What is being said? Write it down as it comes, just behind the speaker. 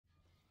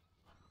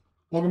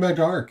Welcome back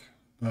to Ark.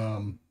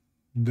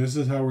 This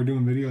is how we're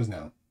doing videos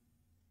now.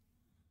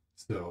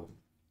 So,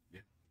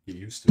 yeah, get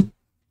used to it.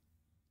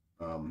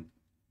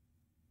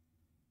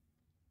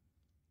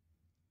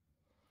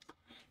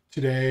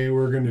 Today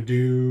we're gonna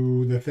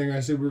do the thing I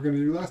said we were gonna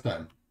do last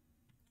time.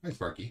 Hi,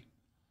 Sparky.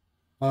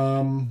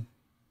 Um,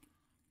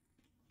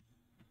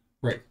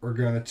 right, we're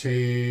gonna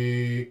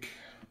take.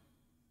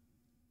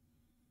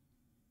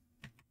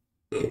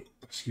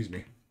 Excuse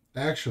me.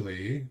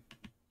 Actually,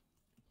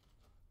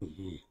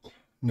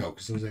 no,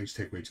 because those eggs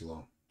take way too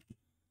long.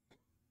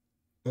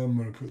 I'm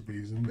gonna put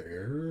these in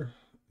there,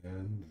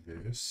 and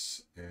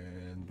this,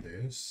 and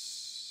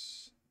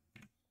this.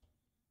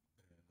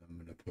 I'm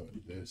gonna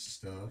put this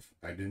stuff.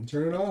 I didn't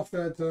turn it off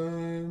that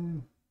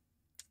time.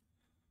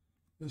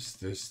 This.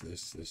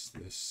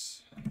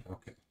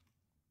 Okay.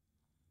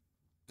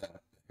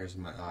 Here's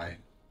my eye.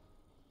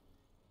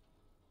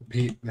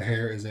 Pete, the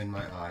hair is in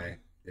my eye.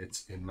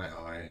 It's in my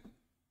eye.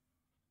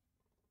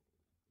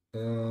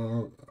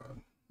 Oh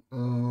god.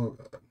 Oh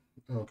god.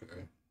 Okay.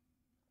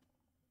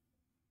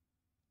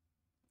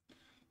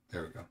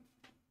 There we go.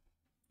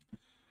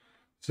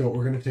 So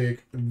we're gonna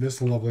take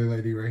this lovely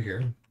lady right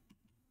here.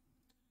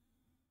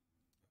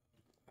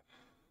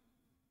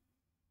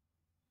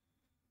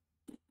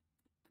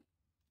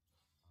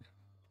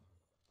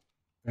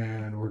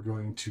 And we're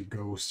going to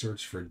go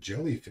search for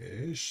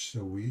jellyfish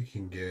so we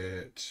can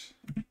get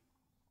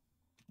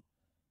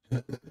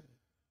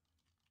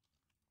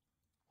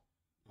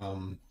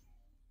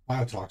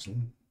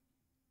biotoxin.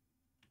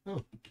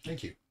 Oh,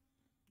 thank you.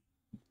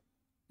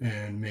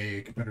 And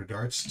make better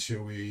darts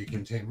till we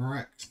can tame a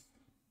Rex.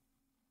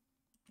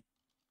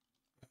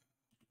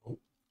 Oh.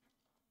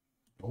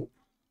 Nope.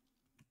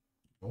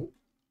 Nope.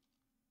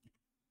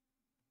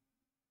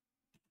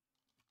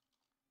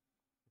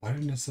 Why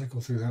didn't it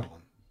cycle through that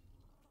one?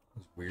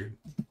 That's weird.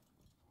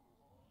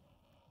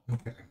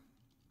 Okay.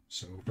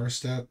 So first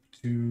step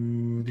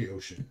to the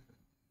ocean.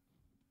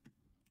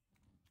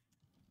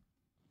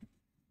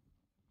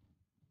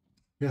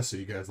 Yeah, so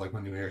you guys like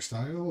my new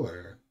hairstyle,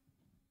 or?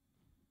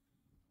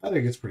 I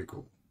think it's pretty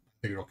cool.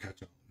 I think it'll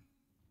catch on.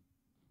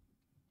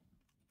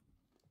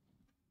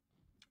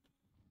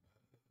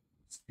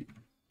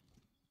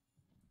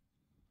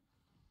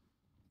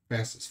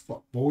 Fast as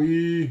fuck,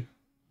 boy.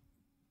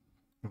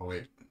 Oh,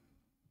 wait.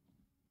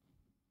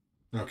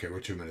 Okay, we're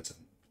 2 minutes in.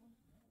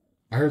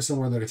 I heard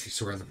somewhere that if you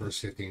swear in the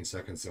first 15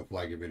 seconds, they'll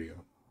flag your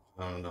video.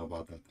 I don't know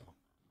about that, though.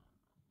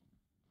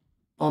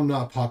 I'm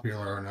not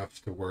popular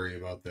enough to worry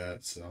about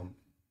that, so.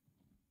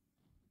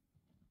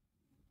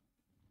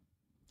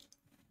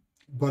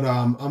 But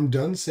I'm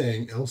done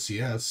saying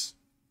LCS.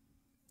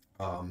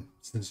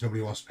 Since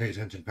nobody wants to pay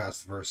attention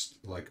past the first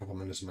like couple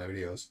minutes of my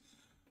videos,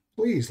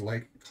 please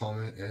like,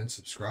 comment, and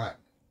subscribe.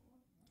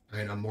 I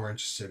mean, I'm more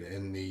interested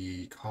in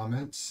the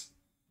comments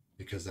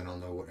because then I'll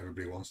know what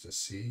everybody wants to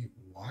see.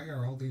 Why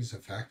are all these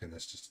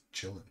effectiveness just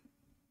chilling?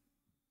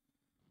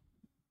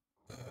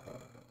 I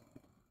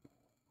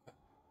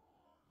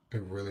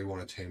really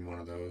want to tame one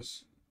of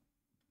those.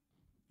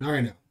 Not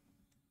right now.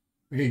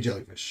 We need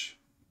jellyfish.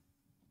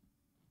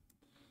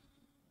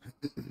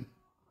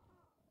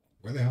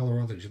 Where the hell are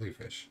all the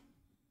jellyfish?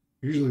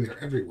 Usually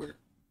they're everywhere.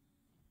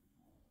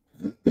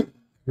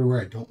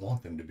 Everywhere I don't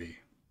want them to be.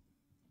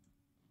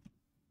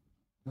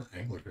 Not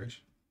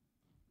anglerfish.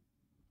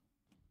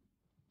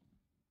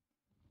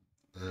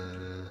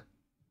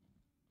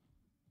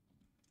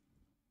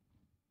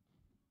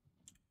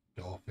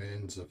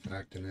 Dolphins,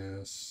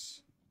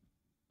 effectiveness.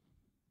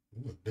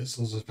 Ooh,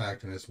 Abyssal's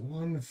effectiveness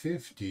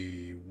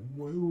 150.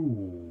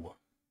 Whoa.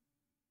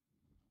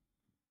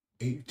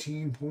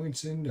 18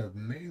 points into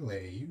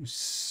melee. You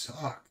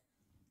suck.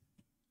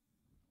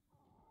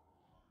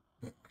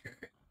 Okay.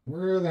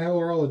 Where the hell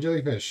are all the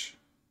jellyfish?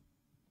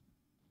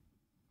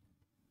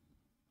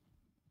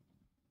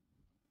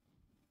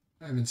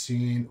 I haven't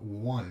seen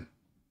one.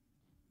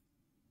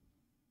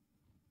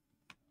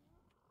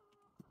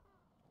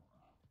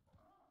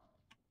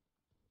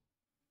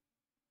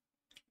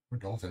 Or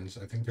dolphins.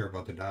 I think they're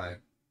about to die.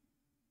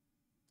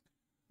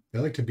 They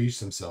like to beach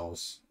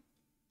themselves.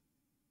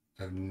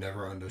 I've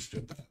never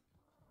understood that.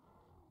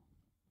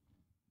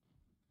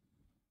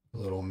 A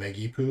little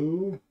Maggie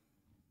Poo.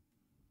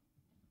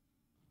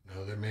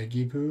 Another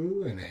Maggie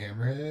Poo and a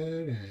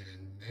Hammerhead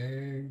and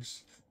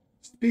Megs.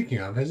 Speaking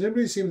of, has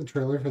anybody seen the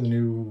trailer for the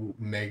new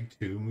Meg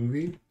 2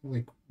 movie?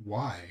 Like,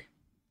 why?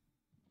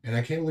 And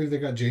I can't believe they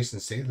got Jason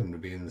Statham to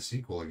be in the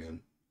sequel again.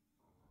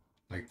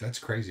 Like, that's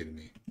crazy to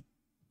me.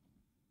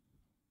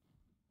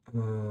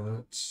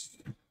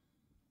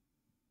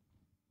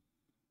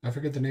 I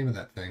forget the name of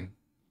that thing.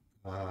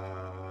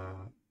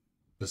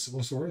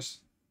 Basilosaurus?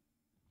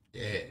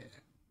 Yeah.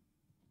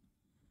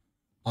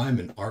 I'm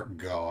an art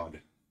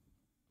god.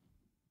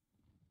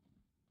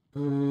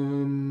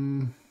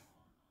 Not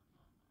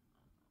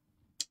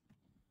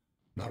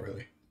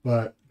really.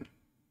 But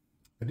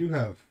I do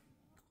have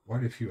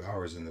quite a few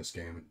hours in this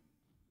game.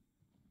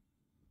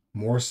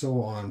 More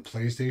so on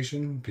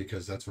PlayStation,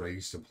 because that's what I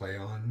used to play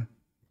on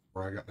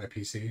before I got my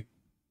PC.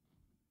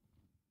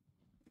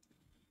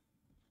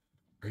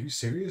 Are you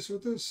serious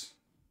with this?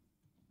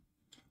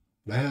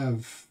 I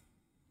have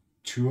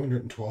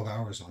 212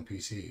 hours on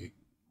PC.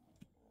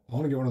 I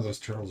want to get one of those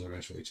turtles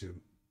eventually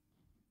too.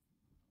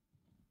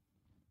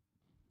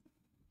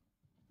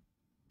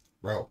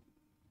 Bro,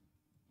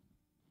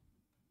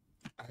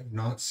 I've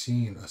not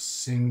seen a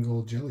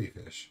single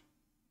jellyfish.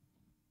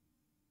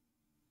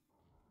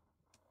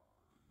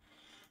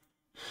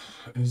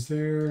 Is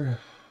there...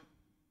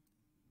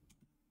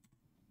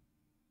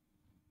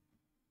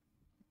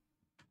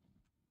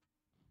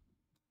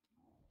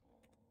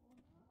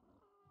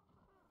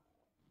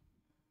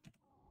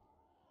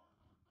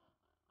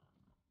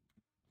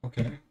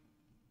 Okay. I'm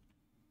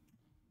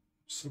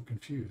so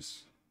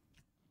confused.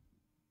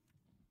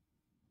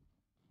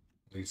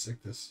 Lead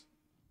sickness.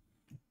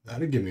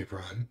 That'd give me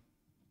prime.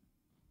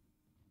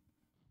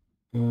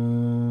 Oh,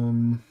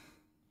 and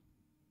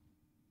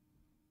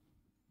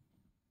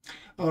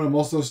I'm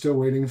also still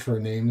waiting for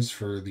names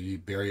for the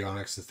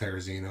Baryonyx, the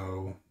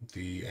Therizino,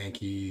 the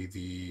Anki,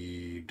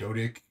 the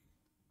Dodic,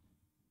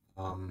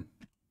 um,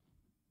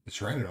 the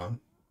Pteranodon.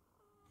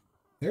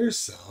 There's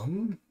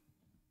some.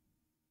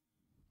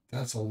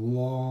 That's a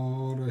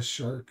lot of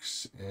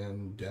sharks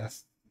and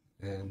death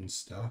and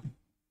stuff.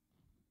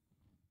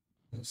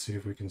 Let's see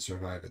if we can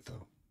survive it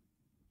though.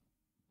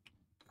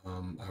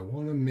 I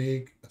want to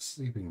make a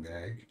sleeping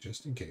bag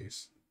just in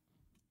case.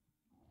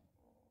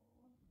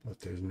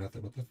 But there's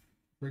nothing. What the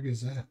frig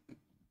is that?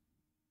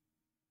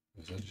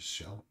 Is that just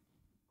shell?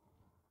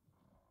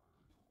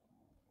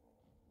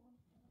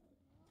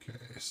 Okay,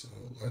 so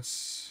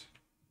let's...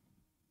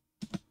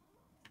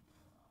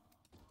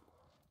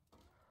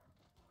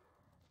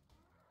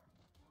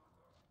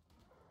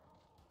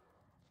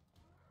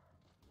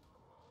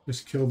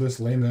 just kill this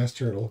lame-ass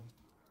turtle.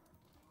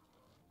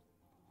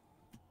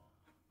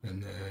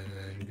 And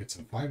then get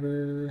some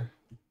fiber.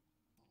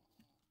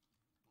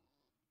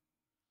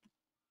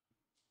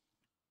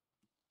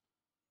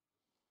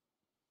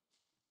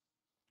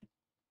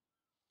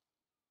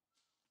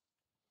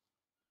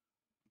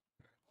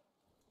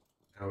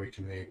 Now we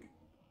can make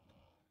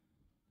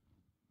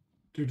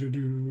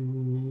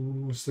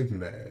sleeping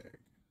bag.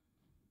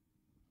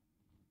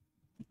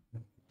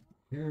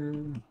 Here,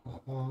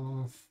 pop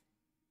off.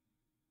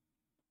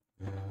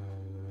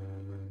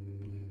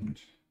 And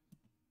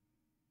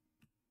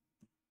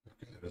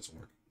okay, that doesn't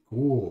work.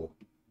 Cool.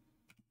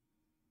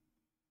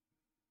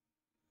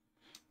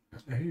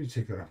 I need to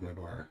take that off my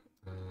bar.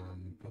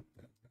 Put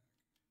that back.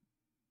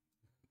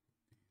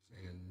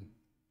 And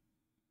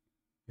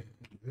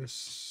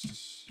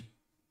this.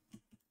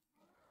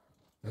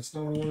 That's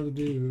not what I wanted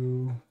to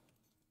do.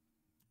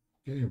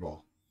 Get your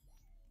ball.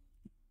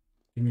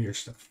 Give me your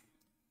stuff.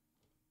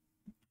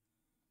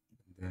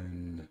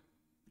 And then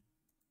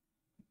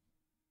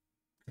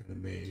gonna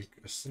make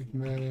a sleep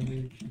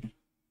mag.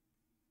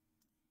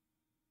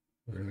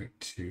 We're gonna make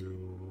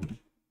 2.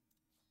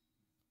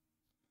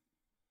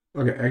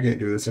 Okay, I can't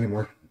do this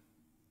anymore.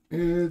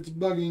 It's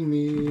bugging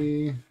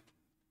me.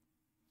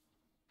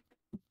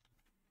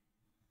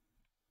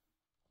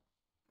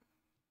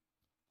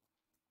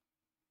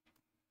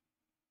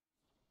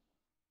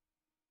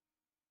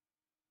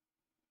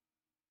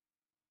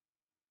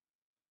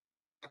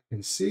 I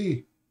can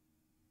see.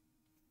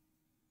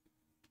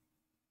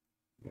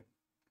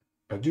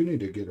 I do need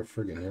to get a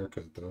friggin'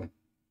 haircut though.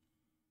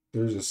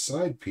 There's a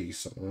side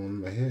piece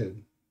on my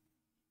head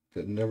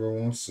that never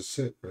wants to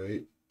sit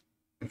right.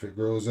 If it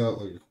grows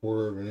out like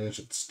 1/4 of an inch,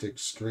 it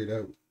sticks straight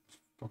out. It's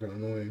fucking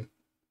annoying.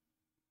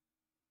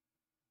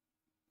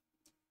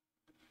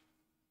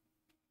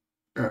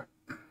 Alright.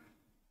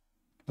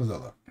 How's that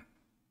look?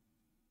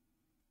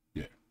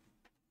 Yeah.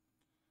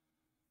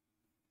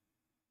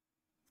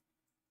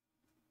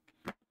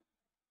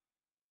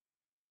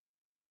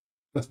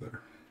 That's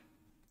better.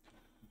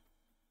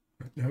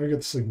 Right, now we got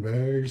the sleeping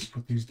bags.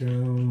 Put these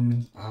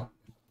down.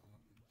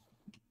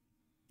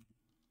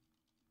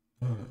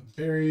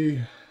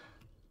 Berry.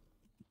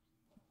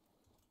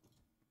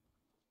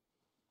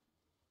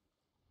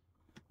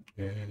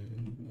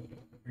 And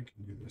we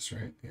can do this,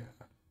 right? Yeah.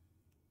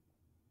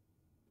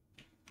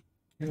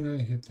 Can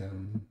I hit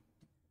them?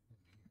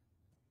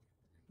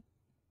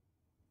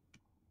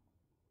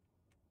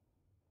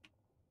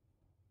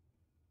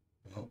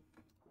 Oh.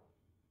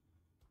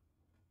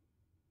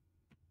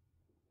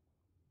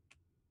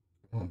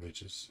 Come on,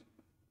 bitches.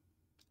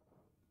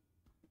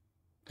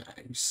 Ah,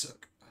 you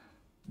suck.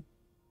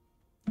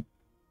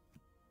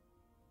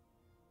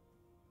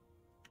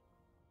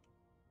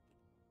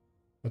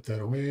 Put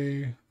that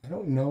away. I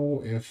don't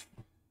know if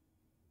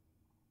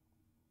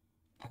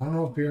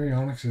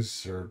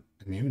Baryonyxes are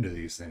immune to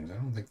these things. I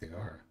don't think they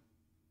are.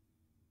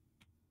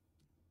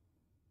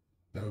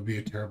 That would be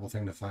a terrible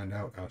thing to find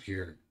out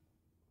here.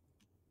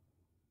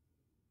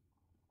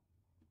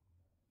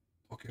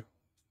 Okay.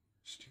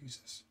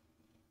 Jesus.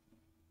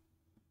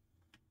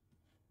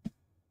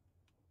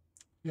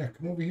 Yeah,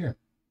 come over here.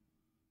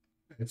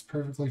 It's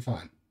perfectly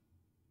fine.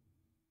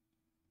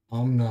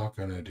 I'm not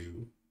gonna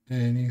do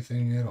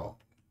anything at all.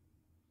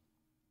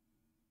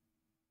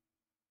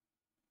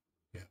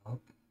 Yeah.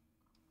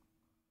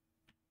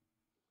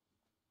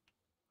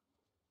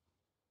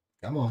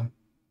 Come on.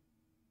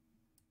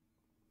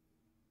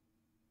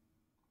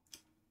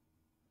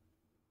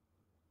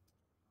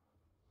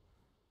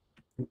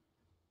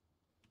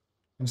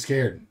 I'm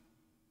scared.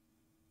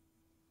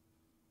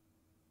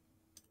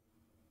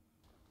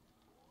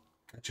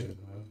 Gotcha.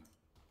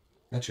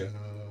 Gotcha.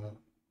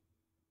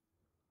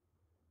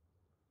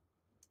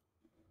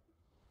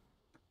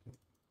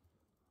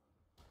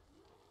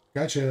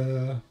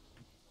 Gotcha.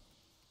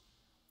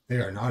 They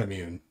are not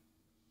immune.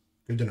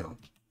 Good to know.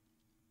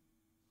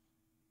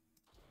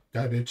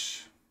 Die,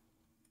 bitch.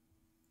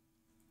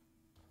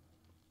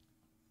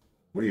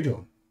 What are you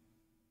doing?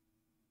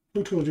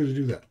 Who told you to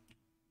do that?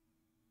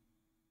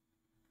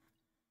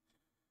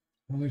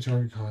 Only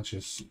target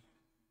conscious.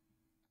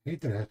 I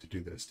hate that I have to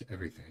do this to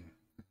everything.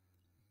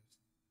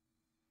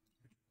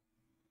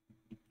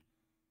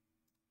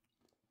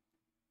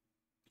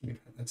 Yeah,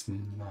 that's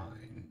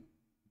mine.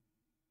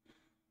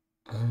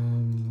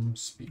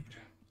 Speed.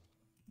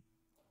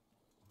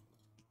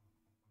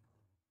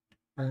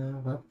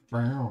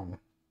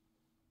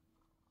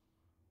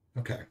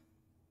 Okay.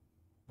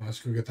 Let's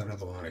go get that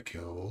other one I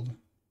killed.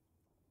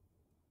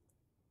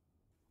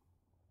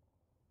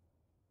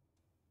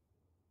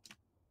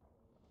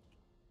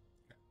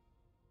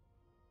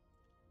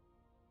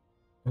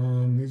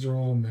 These are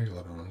all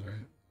megalodons,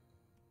 right?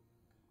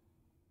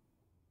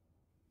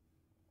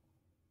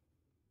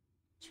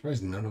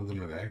 Surprised none of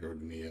them have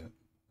aggroed me yet.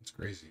 That's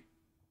crazy.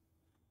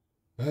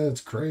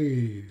 That's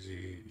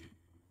crazy.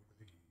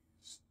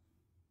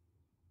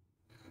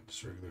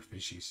 Just regular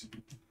fishies.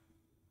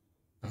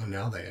 Oh,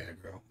 now they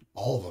aggro.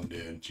 All of them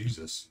did.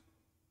 Jesus.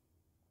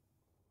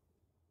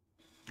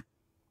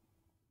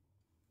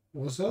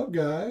 What's up,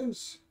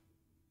 guys?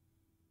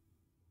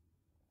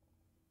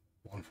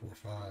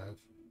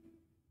 145.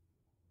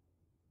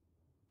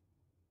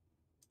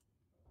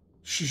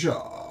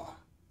 Sha.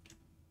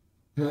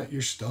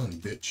 You're stunned,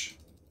 bitch.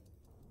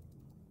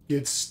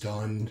 Get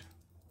stunned,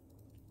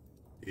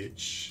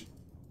 bitch.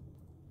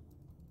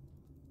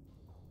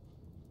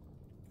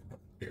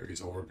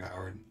 Barry's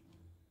overpowered.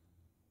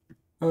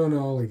 Oh no,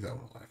 I'll leave that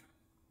one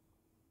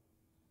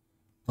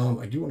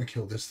alive. I do want to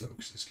kill this though,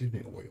 because this gives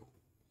me oil.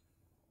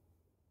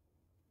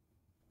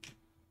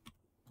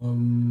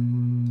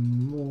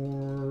 More.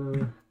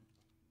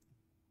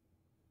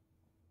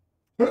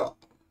 Ah.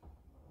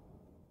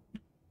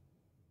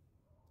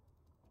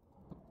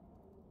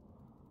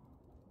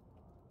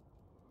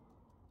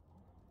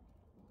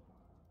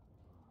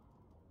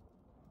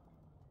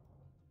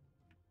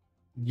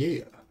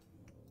 Yeah.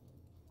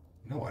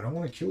 No, I don't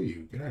want to kill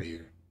you. Get out of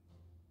here.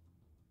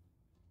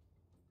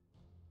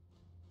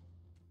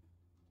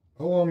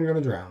 Oh, I'm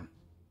gonna drown.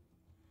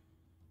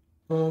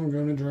 I'm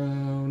gonna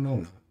drown. No,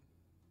 I'm not.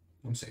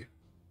 I'm safe.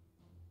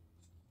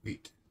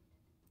 Wait.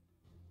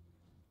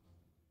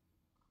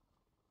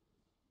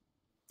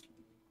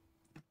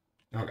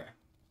 Okay.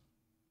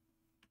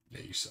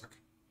 Yeah, you suck.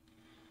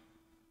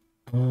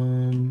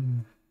 Let's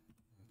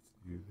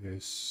do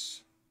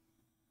this.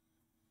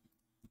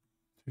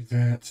 Take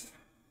that.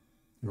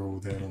 Throw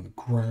that on the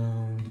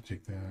ground.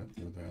 Take that.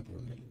 Throw that. Throw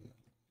that. Throw that.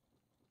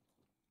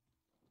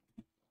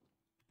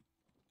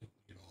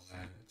 Get all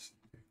that.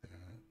 Take that.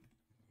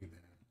 Do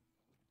that.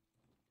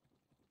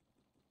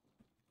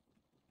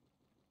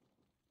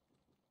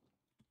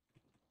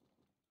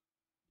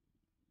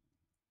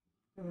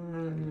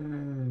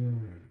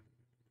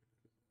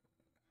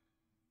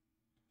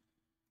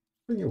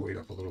 Bring your weight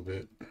up a little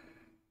bit.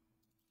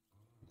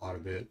 A lot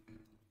of it.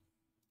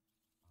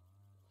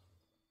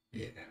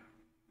 Yeah.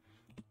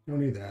 Don't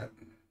need that.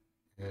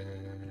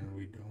 And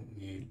we don't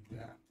need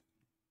that.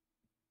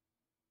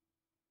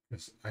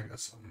 Because I got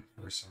some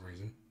for some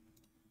reason.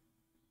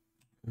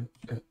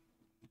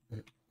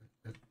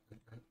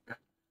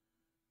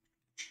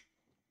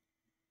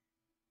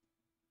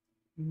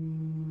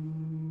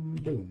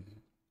 Boom.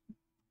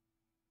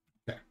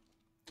 Okay.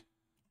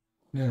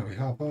 Now we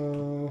hop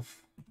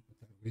off.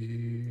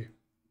 We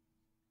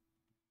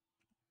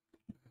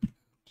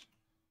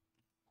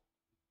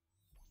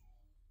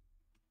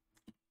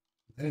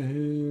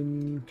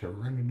then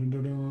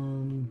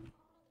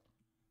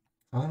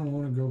I don't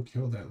want to go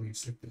kill that lead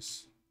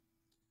sickness.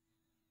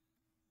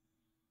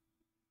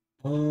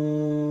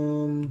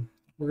 We're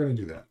gonna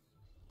do that.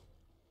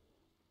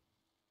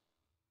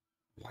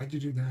 Why'd you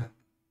do that?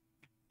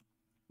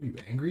 Are you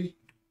angry?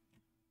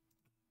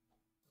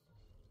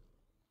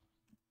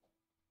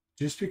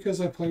 Just because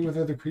I play with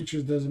other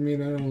creatures doesn't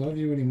mean I don't love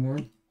you anymore.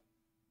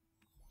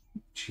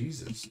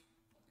 Jesus.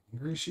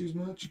 Angry issues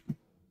much?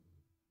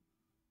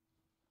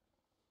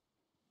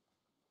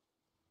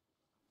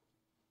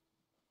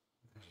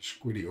 There's a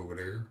squiddy over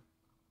there.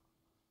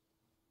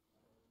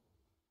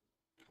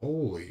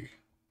 Holy.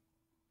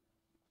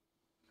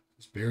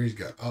 This berry's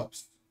got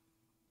ups.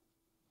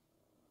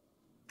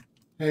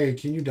 Hey,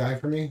 can you die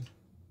for me?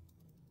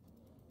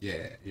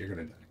 Yeah, you're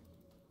gonna die.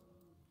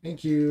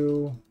 Thank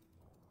you.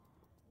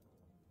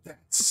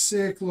 That's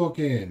sick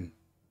looking.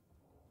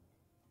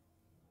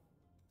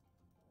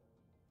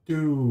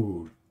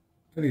 Dude.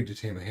 I need to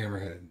tame a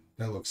hammerhead.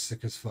 That looks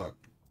sick as fuck.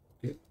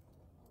 Get.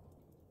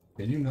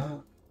 Can you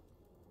not?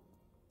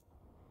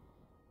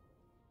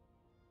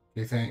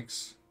 Okay,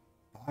 thanks.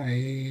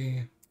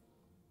 Bye.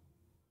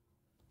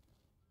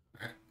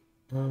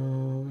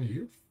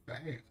 You're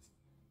fast.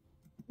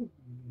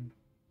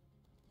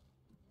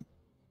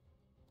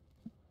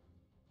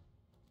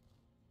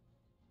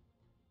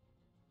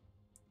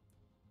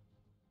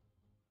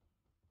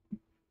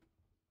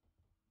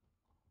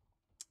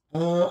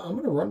 I'm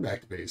gonna run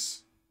back to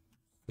base.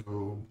 So,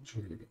 which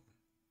way are we going?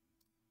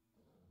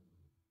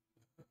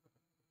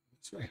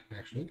 This way,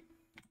 actually.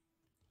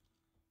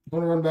 I'm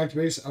gonna run back to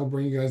base. I'll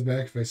bring you guys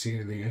back if I see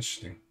anything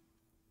interesting.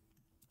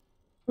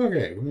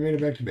 Okay, we made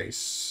it back to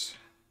base.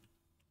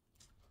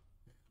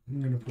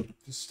 I'm gonna put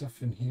this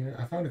stuff in here.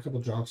 I found a couple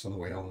drops on the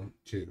way home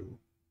too.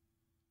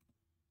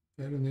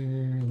 That in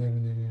there, that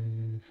in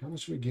there. How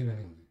much do we get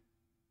anyway?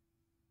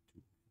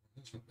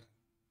 That's not bad.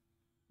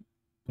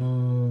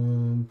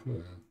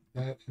 Put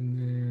that in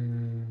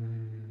there.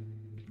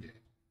 Yeah.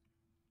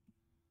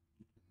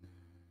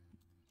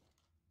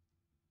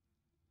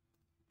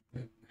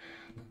 That,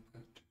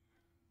 that.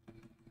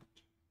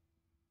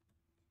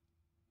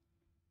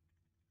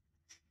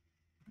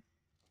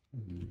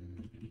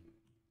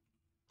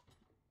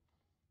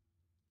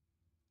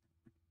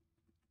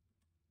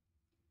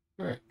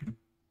 All right.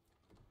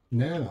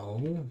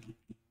 Now,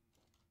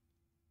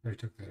 I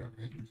took that out,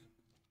 right?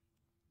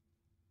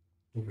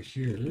 Over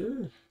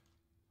here.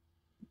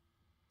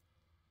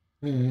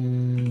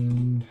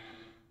 And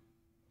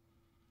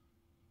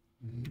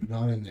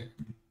not in there.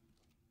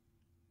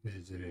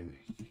 Is it in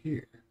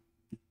here?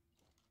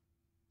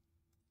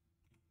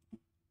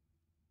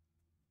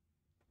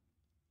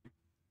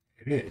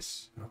 It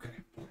is.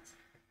 Okay. All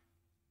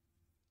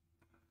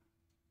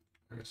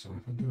right, so I'm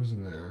gonna put those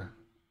in there.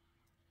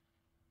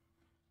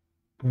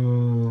 I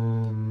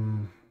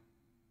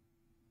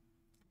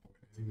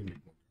think we need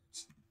more cards.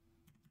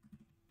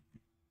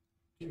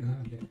 Get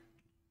out of there.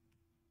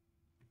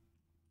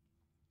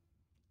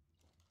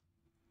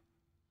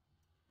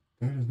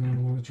 That is not a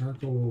lot of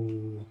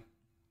charcoal.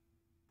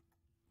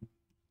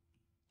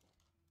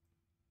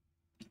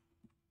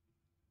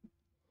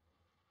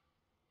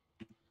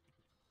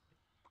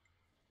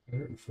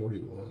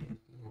 $141.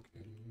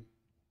 Okay.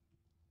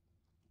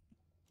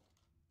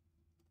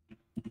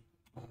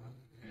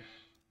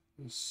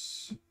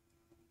 This.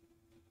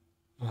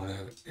 I don't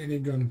have any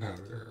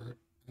gunpowder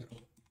at all.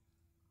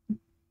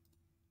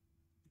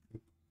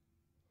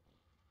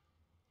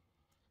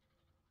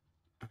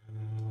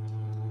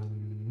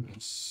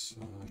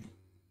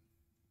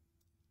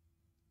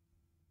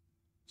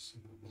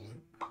 Single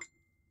bullet.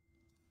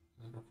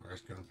 That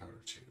requires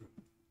gunpowder too.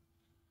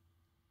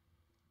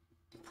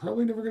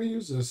 Probably never going to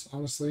use this,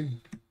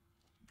 honestly.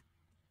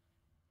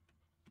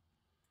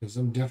 Because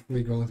I'm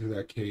definitely going through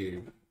that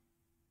cave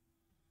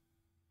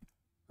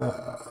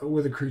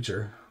with a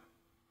creature.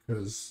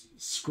 Because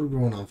screw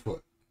going on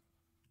foot.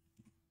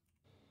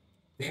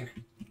 Damn it.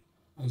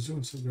 I was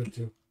doing so good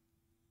too.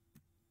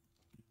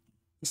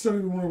 It's not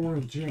even what I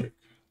wanted to check.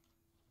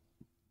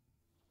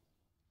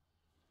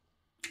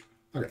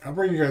 Okay, I'll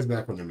bring you guys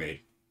back when they're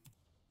made.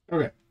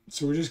 Okay,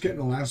 so we're just getting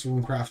the last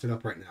one crafted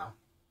up right now.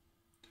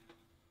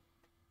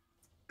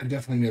 I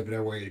definitely need a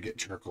better way to get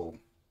charcoal.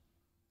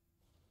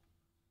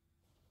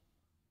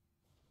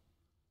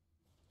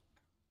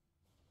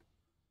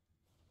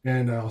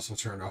 And I also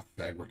turned off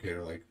the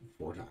fabricator like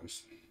 4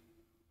 times.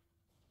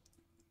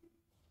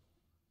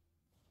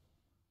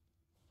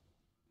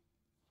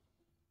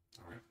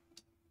 All right.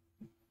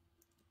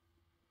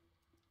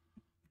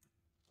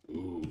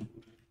 Ooh.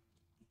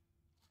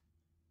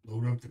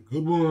 Load up the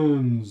good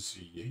ones.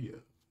 Yeah.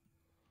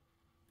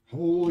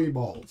 Holy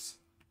balls.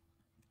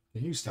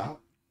 Can you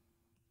stop?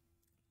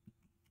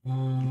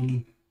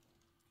 Can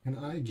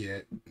I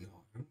get... No,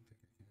 I don't think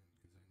I can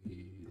because I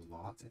need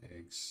lots of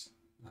eggs.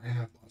 I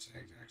have lots of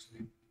eggs,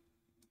 actually.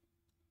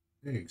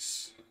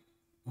 Eggs.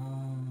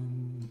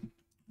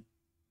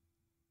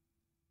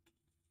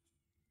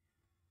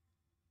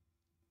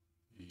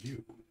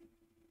 You.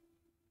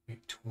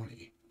 Make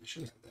 20. I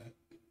should have that.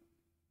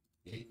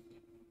 Yay.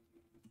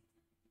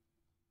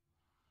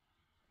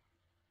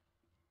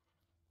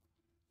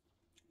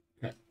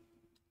 Okay.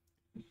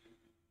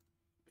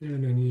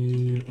 And I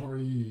need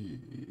RE.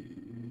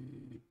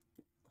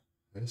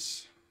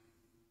 This.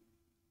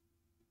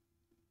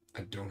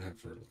 I don't have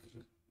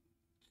fertilizer.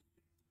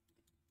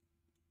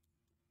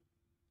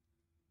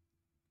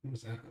 What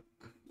was that?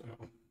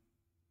 Oh.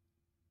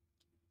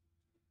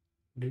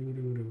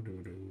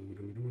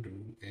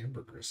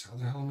 Ambergris. How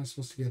the hell am I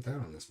supposed to get that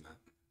on this map?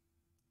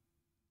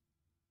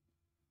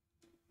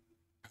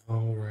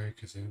 Oh, right,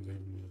 because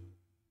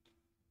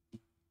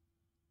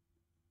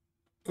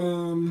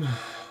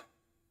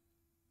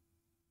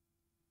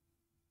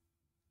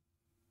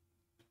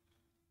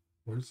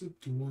where's the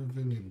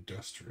Dwarven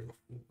Industrial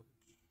Forge?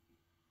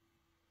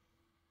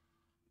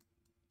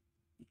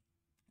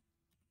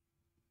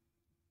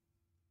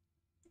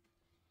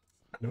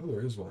 I know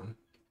there is one.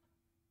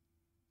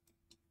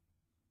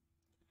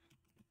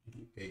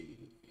 Hey.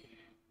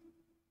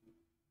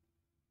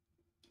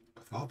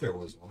 I thought there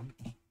was one.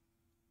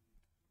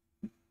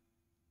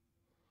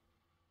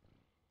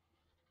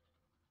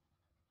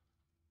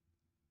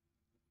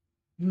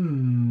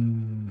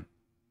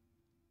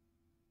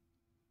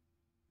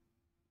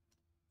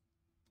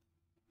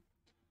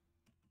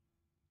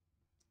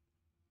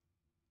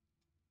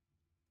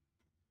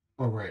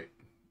 Alright.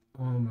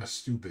 I'm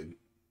stupid.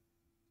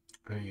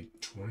 I need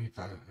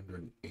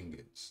 2,500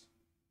 ingots.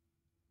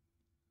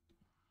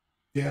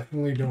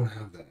 Definitely don't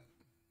have that.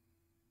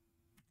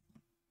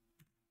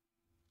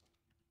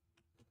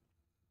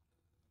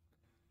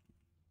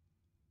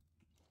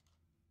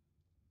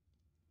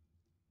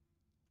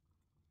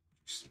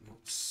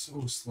 It's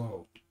so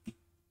slow.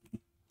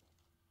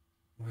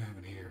 What do I have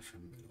in here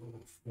from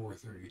middle?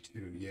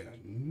 432. Yeah,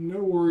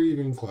 nowhere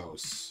even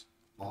close.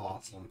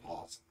 Awesome,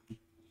 awesome.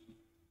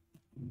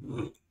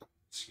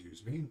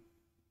 Excuse me.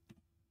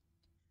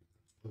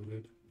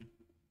 Loaded.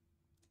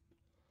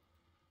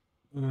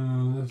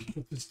 Let's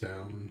put this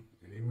down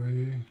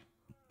anyway.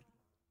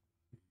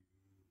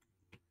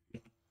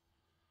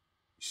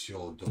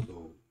 Sure,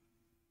 dodo.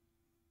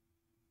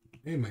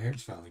 Hey, my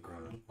hair's finally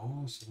grown up.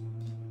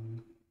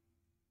 Awesome.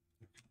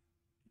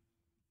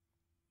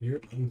 You're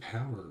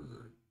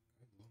empowered.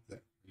 I love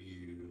that for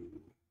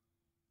you.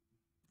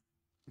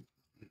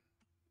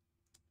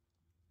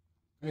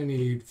 I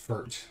need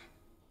Furt.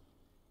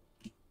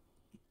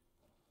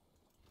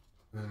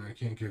 And I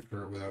can't get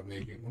Furt without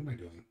making... What am I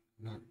doing?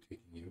 I'm not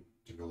taking you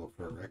to go look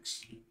for a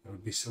Rex. That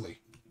would be silly.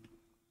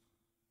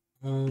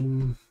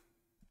 I'm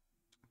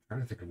trying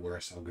to think of where I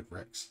saw good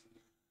Rex.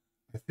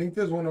 I think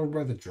there's one over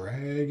by the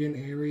dragon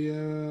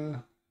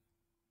area.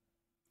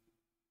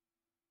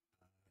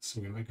 So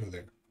we might go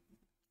there.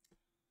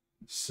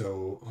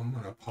 So I'm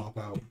going to pop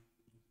out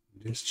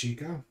this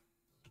Chica.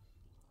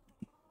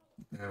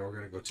 And we're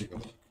going to go take a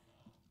look.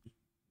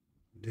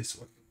 This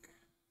way.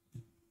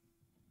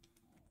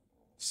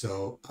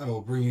 So I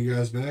will bring you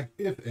guys back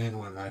if and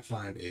when I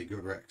find a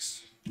good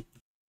Rex.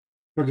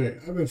 Okay,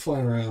 I've been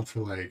flying around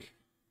for like,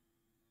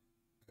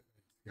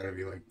 gotta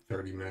be like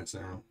 30 minutes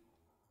now.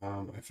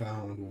 I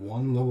found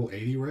one level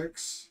 80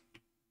 Rex.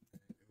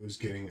 It was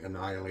getting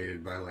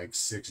annihilated by like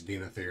 6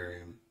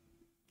 Dinotherium.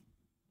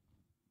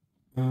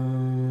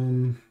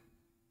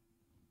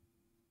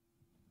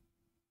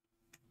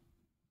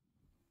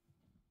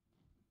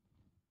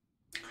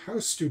 How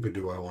stupid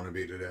do I want to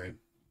be today?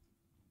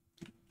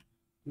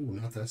 Ooh,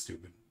 not that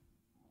stupid.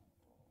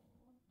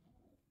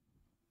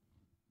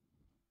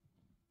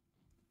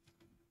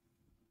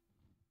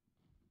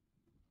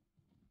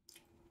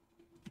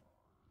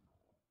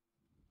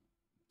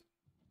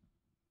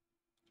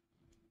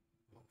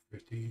 Oh,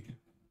 50.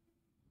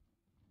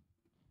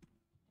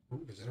 Oh,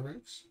 is that a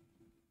Rex?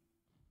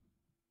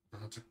 Oh,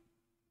 that's a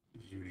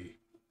beauty.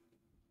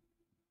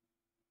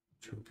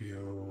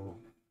 Tropio.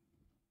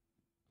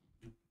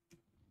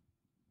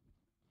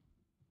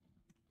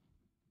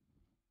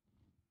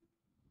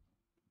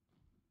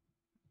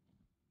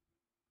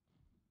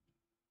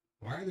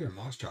 Why are there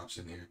moss drops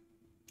in here?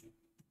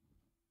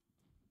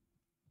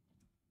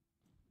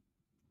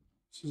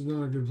 This is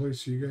not a good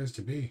place for you guys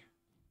to be.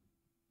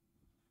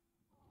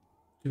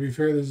 To be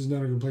fair, this is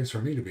not a good place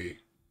for me to be.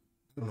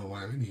 I don't know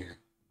why I'm in here.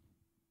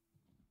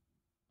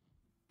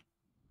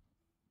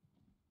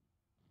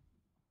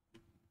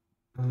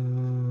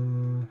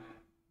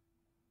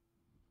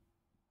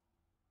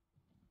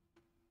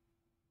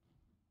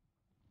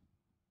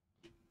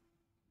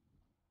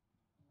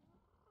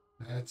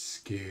 That's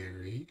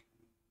scary.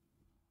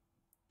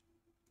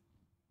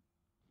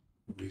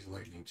 He's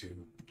lightning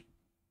too.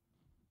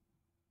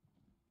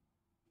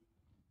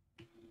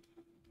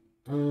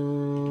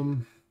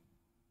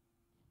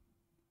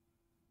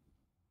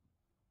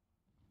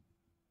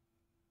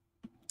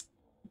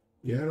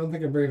 Yeah, I don't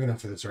think I'm brave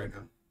enough for this right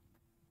now.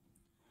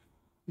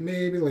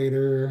 Maybe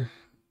later.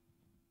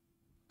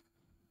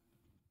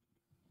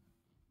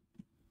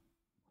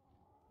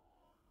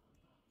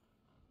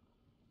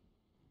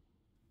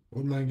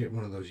 Wouldn't mind getting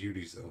one of those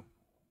Uties though.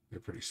 They're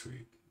pretty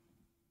sweet.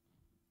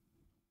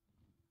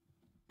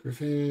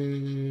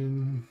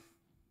 Griffin.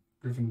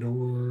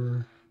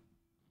 Gryffindor.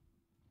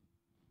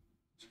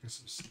 Let's get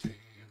some Stan.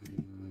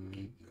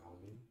 No.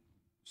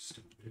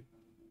 Stupid.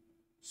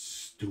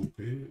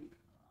 Stupid.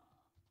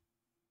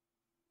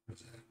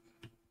 What's that?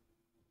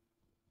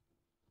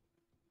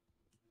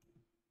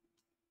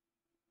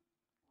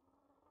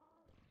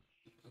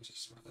 I'll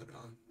just smell that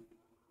on.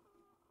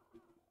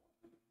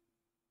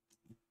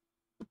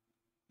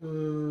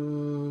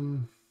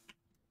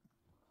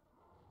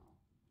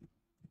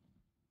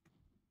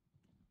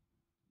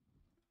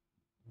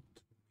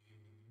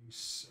 You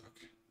suck.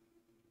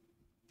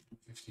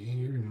 15,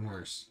 you're even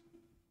worse.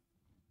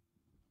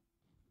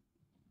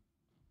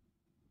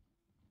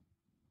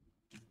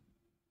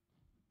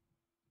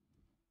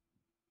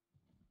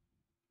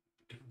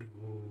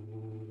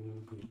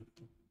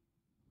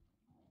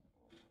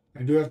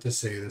 I do have to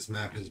say this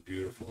map is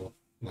beautiful.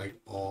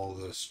 Like all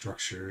the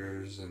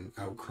structures and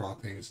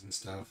outcroppings and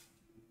stuff.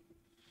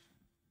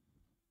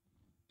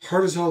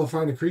 Hard as hell to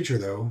find a creature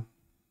though.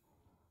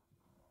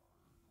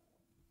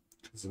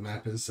 Because the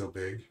map is so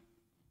big.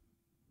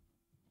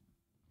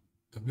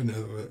 I've been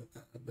over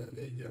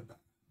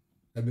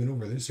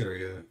this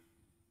area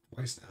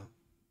twice now.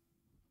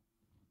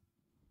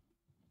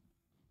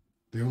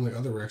 The only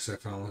other Rex I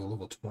found was a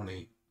level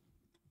 20.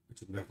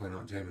 Which I'm definitely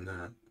not taming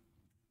that.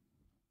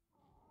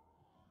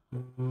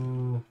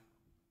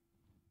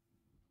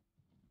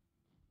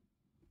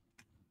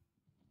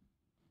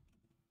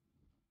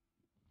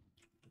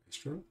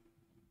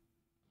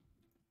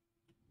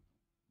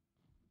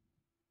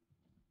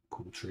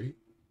 Cool tree.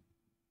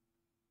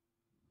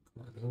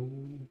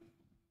 Carno.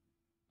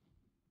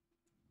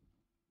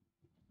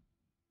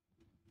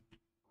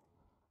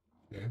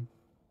 Okay.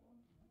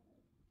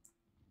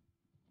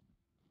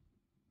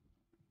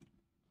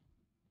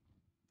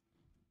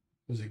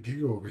 There's a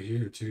Giga over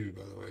here too,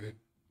 by the way.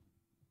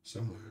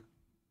 Somewhere.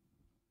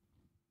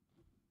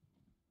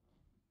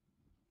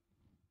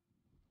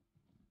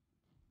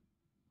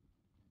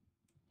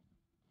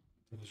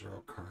 Those are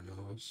all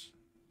Carnos.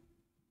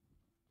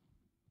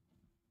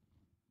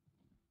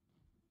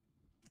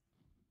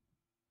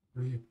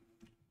 Where are you?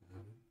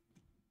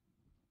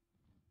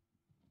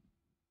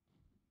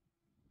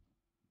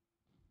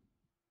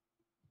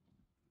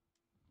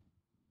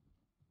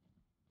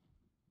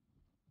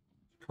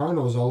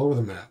 Carnos all over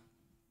the map.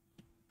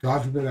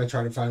 God forbid I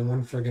try to find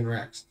one friggin'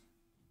 Rex.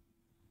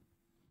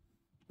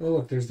 Oh,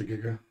 look, there's the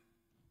Giga.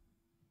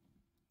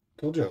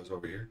 Told you I was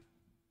over here.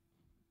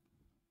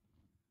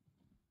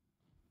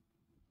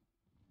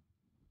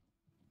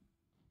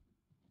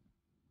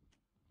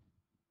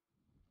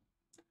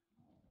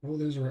 Oh,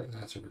 there's a Rex.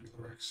 That's a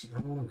regular Rex. I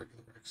don't want a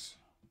regular Rex.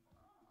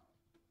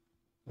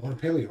 I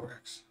want a Paleo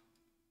Rex.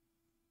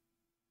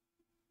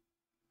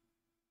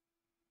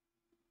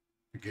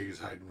 The Giga's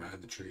hiding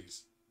behind the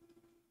trees.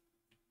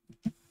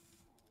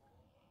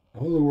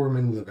 I'll lure him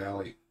into the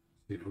valley.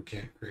 See if we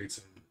can't create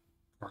some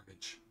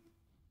carnage.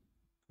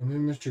 Come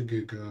in, Mr.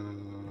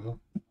 Giga.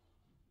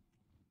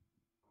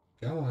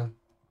 Come on.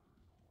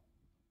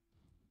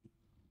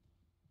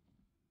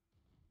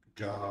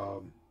 Good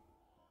job.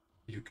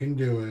 You can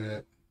do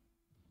it.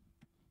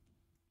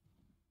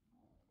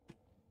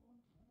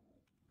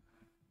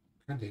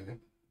 God damn it.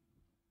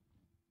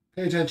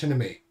 Pay attention to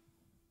me.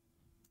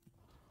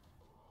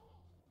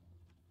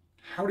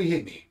 How'd he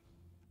hit me?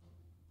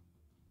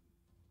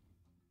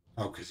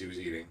 Oh, because he was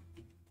eating.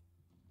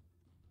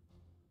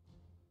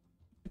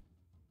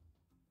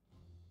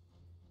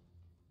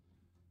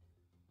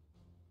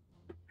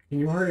 Can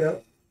you hurry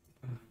up?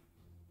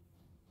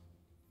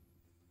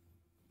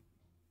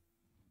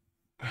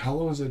 How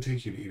long does it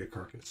take you to eat a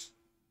carcass?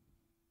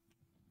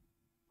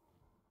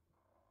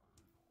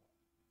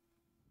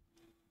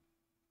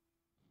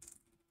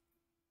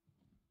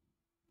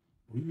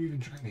 What are you even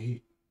trying to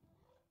eat?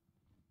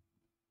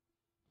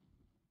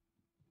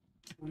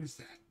 What is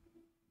that?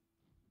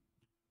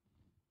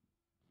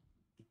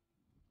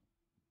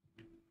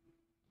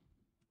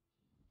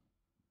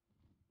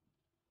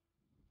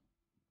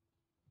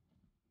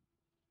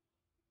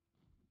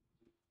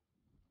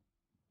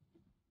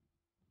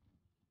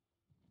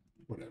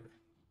 Whatever.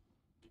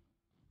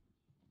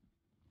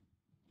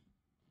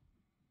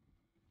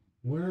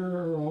 Where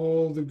are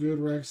all the good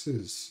Rexes?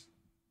 Is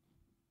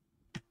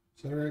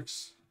that a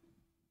Rex?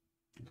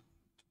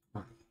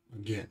 No.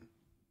 Again.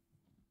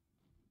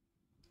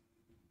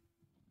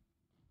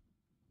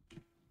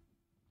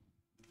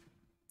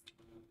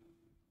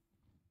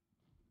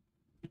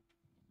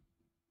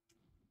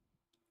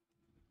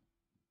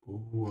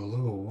 Ooh, a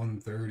level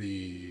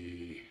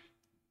 130.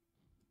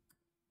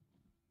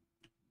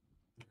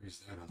 Where's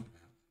that on the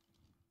map?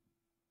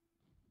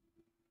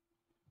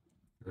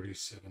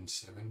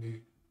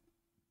 3770.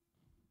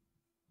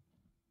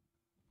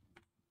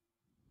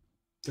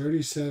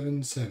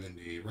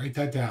 3770. Write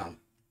that down.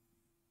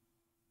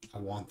 I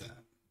want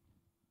that.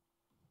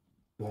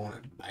 I want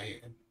it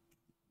bad.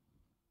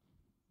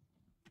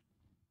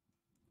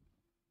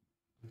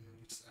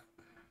 What's that?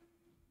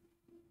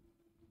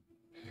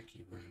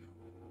 Hecky Rhino.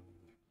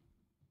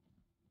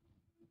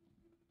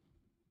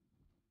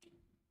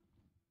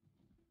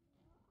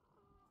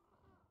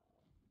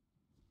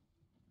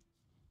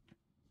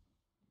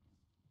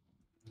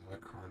 Another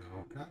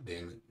Carno. God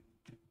damn it.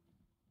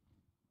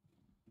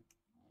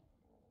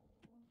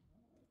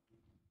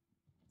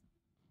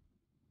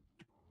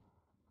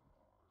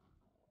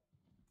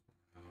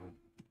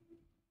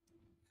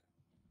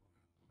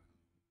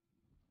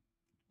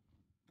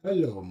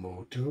 Hello,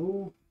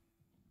 Moto.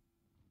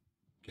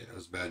 Okay, that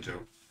was a bad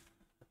joke.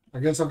 I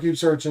guess I'll keep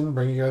searching,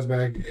 bring you guys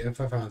back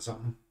if I find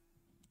something.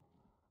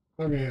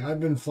 Okay, I've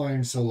been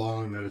flying so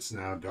long that it's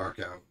now dark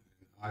out.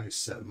 I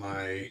set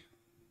my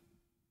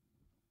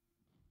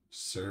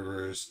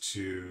servers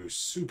to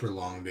super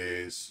long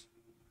days.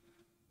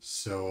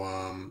 So,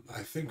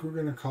 I think we're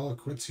going to call it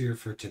quits here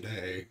for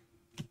today.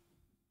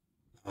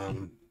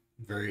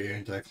 Very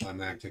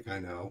anticlimactic, I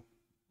know.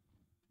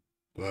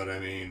 But, I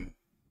mean,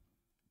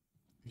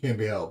 it can't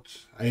be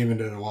helped. I even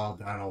did a wild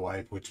dino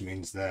wipe, which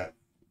means that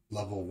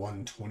level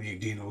 120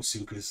 Dino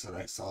Sucus that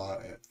I saw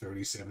at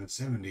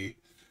 3770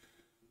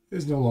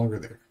 is no longer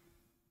there.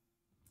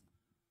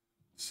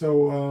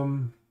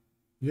 So,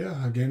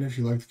 yeah, again, if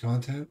you like the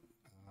content,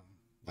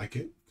 like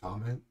it,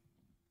 comment,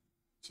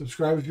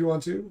 subscribe if you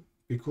want to.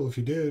 Be cool if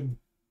you did. And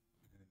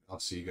I'll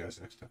see you guys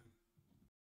next time.